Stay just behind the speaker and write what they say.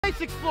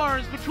Space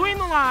Explorers between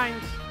the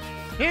lines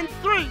in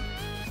 3,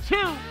 2,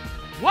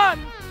 1,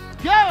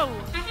 go!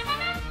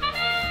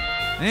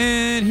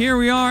 And here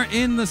we are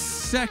in the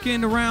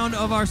second round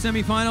of our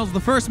semifinals. The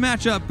first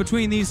matchup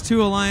between these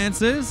two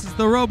alliances is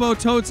the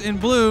Robototes in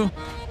blue,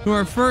 who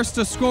are first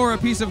to score a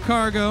piece of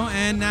cargo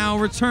and now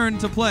return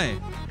to play.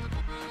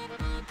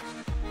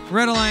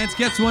 Red Alliance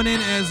gets one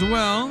in as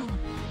well.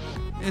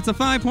 It's a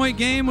 5-point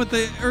game with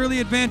the early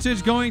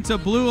advantage going to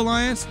Blue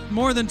Alliance.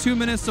 More than 2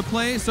 minutes to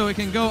play, so it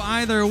can go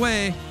either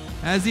way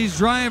as these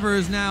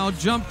drivers now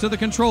jump to the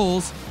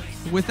controls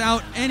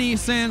without any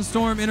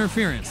sandstorm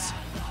interference.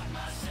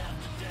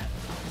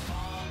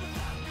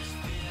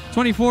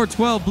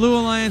 24-12 Blue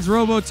Alliance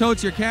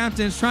Robototes, your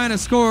captains, trying to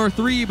score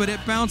 3, but it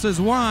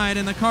bounces wide,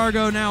 and the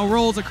cargo now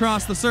rolls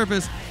across the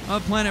surface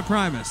of Planet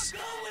Primus.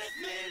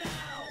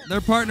 Their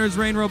partners,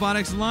 Rain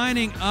Robotics,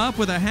 lining up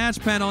with a hatch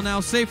panel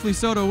now safely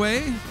stowed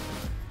away.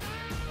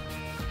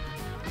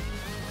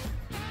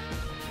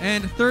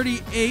 And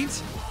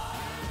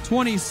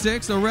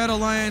 38-26, a Red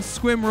Alliance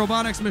Squim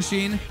Robotics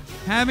machine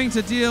having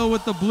to deal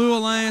with the Blue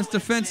Alliance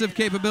defensive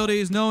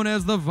capabilities known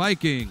as the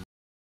Viking.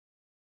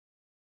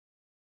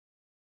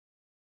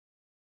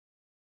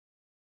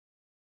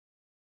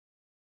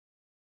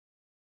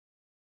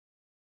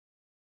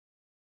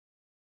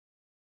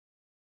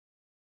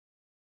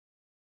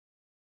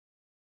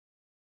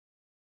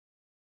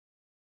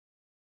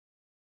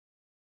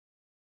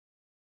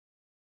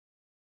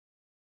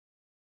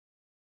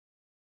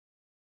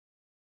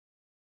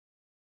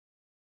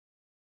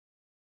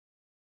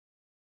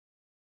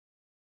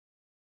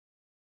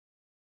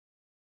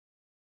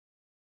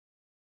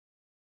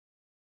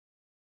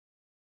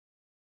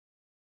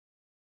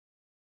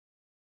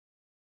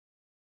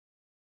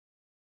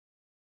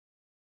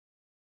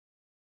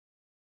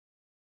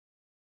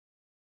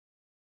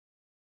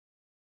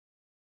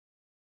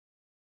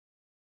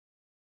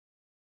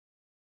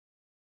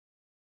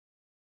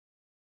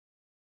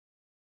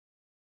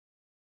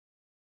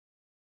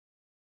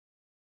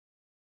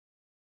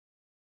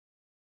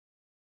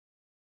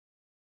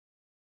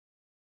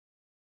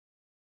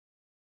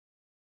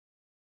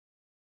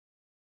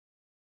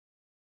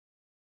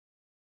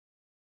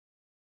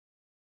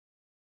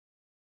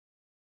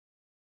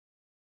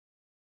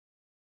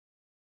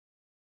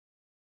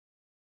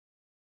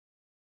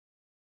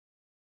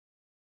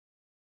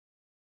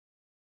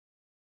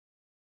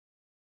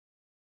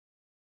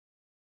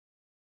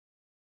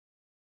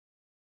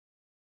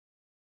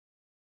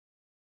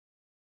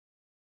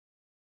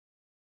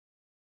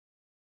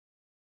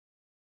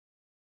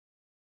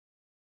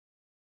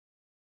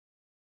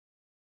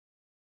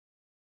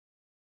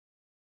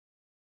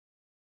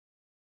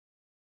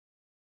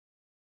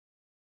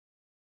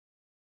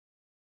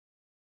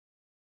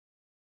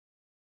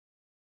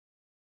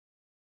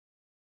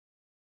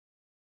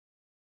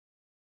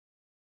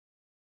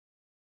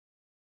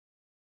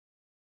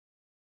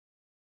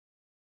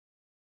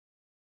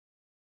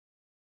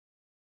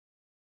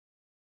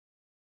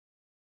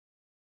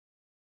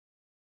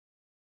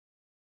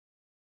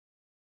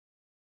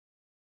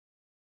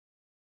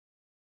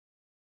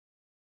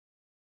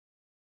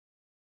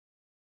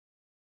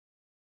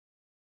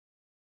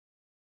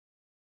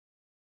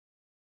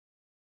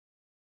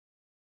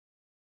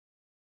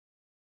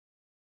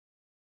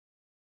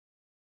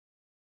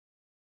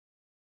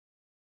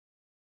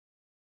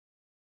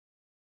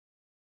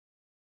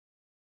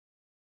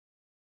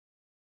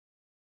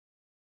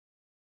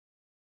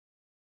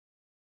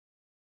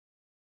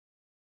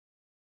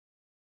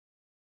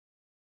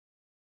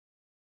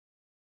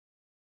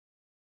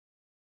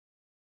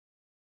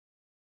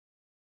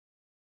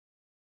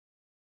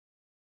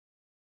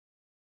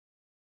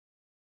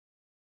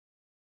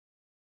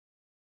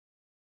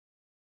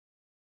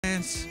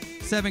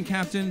 Seven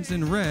captains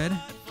in red.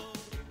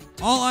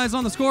 All eyes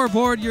on the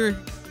scoreboard. Your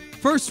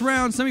first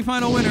round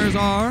semifinal winners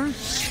are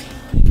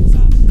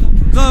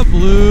the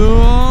Blue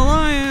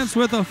Alliance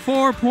with a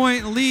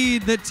 4-point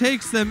lead that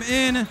takes them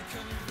in.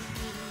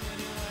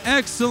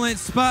 Excellent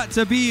spot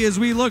to be as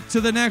we look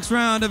to the next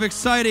round of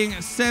exciting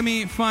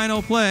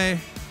semifinal play.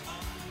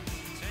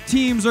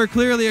 Teams are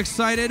clearly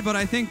excited, but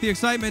I think the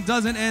excitement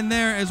doesn't end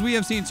there as we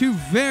have seen two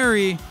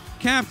very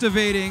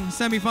captivating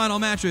semifinal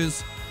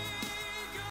matches